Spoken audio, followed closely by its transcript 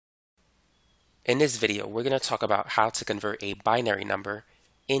In this video, we're going to talk about how to convert a binary number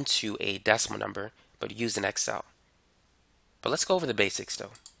into a decimal number, but using Excel. But let's go over the basics though.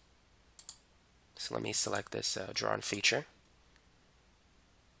 So let me select this drawn feature.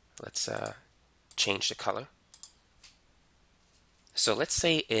 Let's change the color. So let's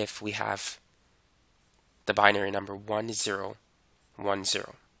say if we have the binary number 1010,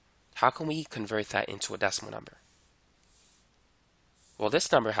 how can we convert that into a decimal number? Well,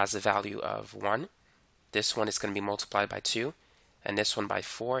 this number has a value of 1. This one is going to be multiplied by 2, and this one by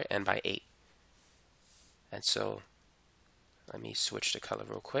 4 and by 8. And so let me switch the color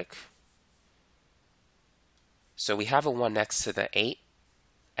real quick. So we have a 1 next to the 8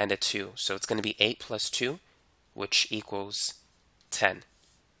 and a 2. So it's going to be 8 plus 2, which equals 10.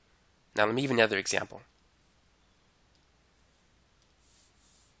 Now let me give you another example.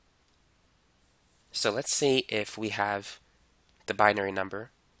 So let's say if we have the binary number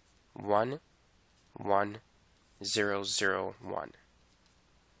 11001.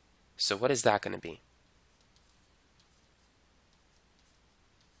 So what is that going to be?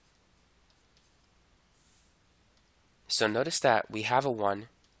 So notice that we have a 1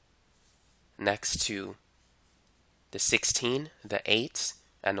 next to the 16, the 8,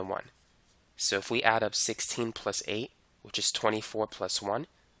 and the 1. So if we add up 16 plus 8, which is 24 plus 1,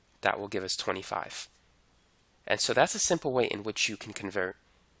 that will give us 25. And so that's a simple way in which you can convert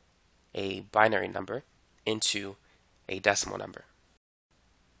a binary number into a decimal number.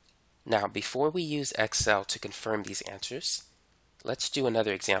 Now, before we use Excel to confirm these answers, let's do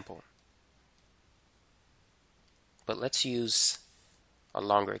another example. But let's use a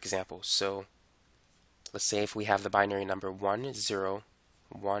longer example. So let's say if we have the binary number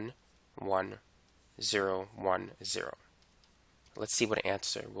 101110. Let's see what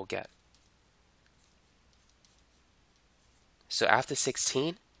answer we'll get. So after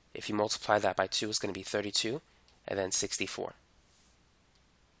 16, if you multiply that by 2, it's going to be 32, and then 64.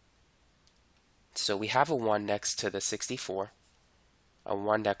 So we have a 1 next to the 64, a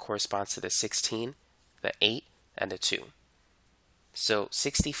 1 that corresponds to the 16, the 8, and the 2. So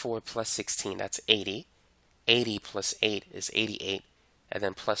 64 plus 16, that's 80. 80 plus 8 is 88, and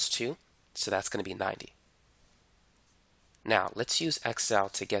then plus 2, so that's going to be 90. Now, let's use Excel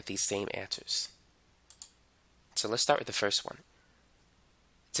to get these same answers. So let's start with the first one.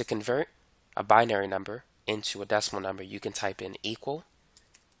 To convert a binary number into a decimal number, you can type in equal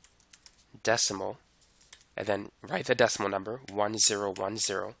decimal, and then write the decimal number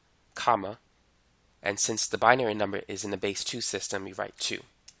 1010, comma, and since the binary number is in the base 2 system, you write 2.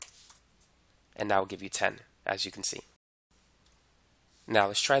 And that will give you 10, as you can see. Now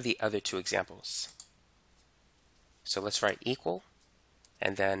let's try the other two examples. So let's write equal,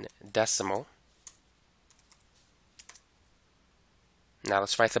 and then decimal. Now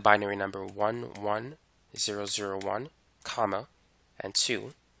let's write the binary number 11001, comma, and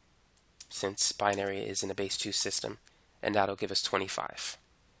 2, since binary is in the base 2 system, and that'll give us 25.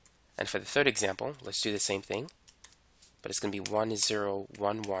 And for the third example, let's do the same thing, but it's going to be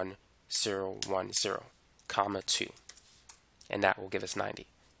 1011010, comma, 2, and that will give us 90.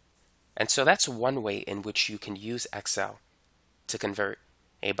 And so that's one way in which you can use Excel to convert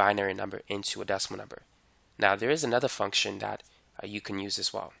a binary number into a decimal number. Now there is another function that you can use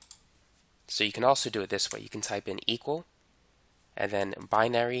as well. So you can also do it this way. You can type in equal, and then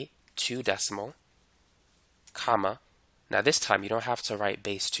binary to decimal, comma. Now this time you don't have to write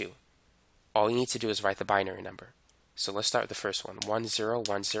base 2. All you need to do is write the binary number. So let's start with the first one,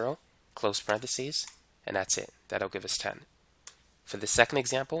 1010, close parentheses, and that's it. That'll give us 10. For the second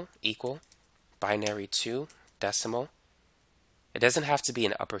example, equal, binary to decimal. It doesn't have to be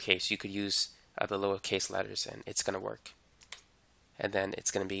in uppercase. You could use the lowercase letters and it's going to work. And then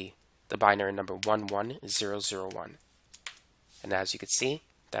it's going to be the binary number 11001. And as you can see,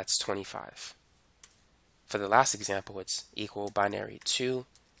 that's 25. For the last example, it's equal binary to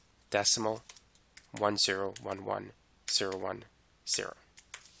decimal 1011010.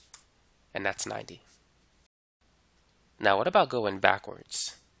 And that's 90. Now what about going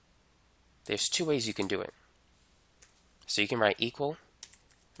backwards? There's two ways you can do it. So you can write equal,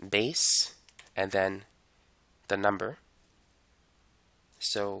 base, and then the number.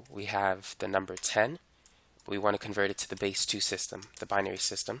 So we have the number 10. We want to convert it to the base 2 system, the binary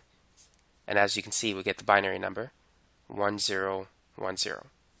system. And as you can see, we get the binary number 1010.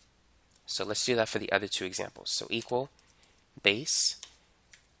 So let's do that for the other two examples. So equal, base,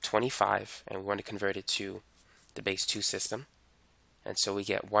 25, and we want to convert it to the base 2 system. And so we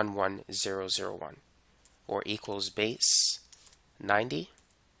get 11001, or equals base 90,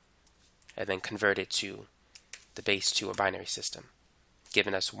 and then convert it to the base 2 or binary system.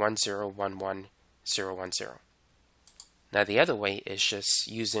 giving us 1011010. Now the other way is just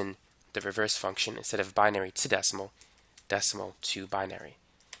using the reverse function. Instead of binary to decimal, decimal to binary.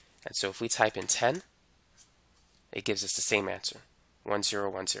 And so if we type in 10, it gives us the same answer,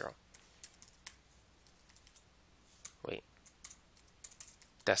 1010. Wait,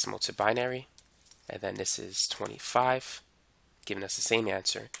 decimal to binary, and then this is 25, giving us the same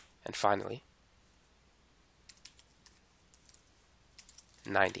answer, and finally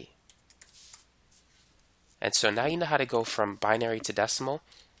 90. And so now you know how to go from binary to decimal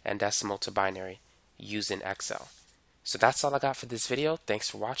and decimal to binary using Excel. So that's all I got for this video. Thanks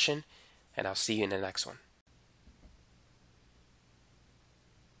for watching, and I'll see you in the next one.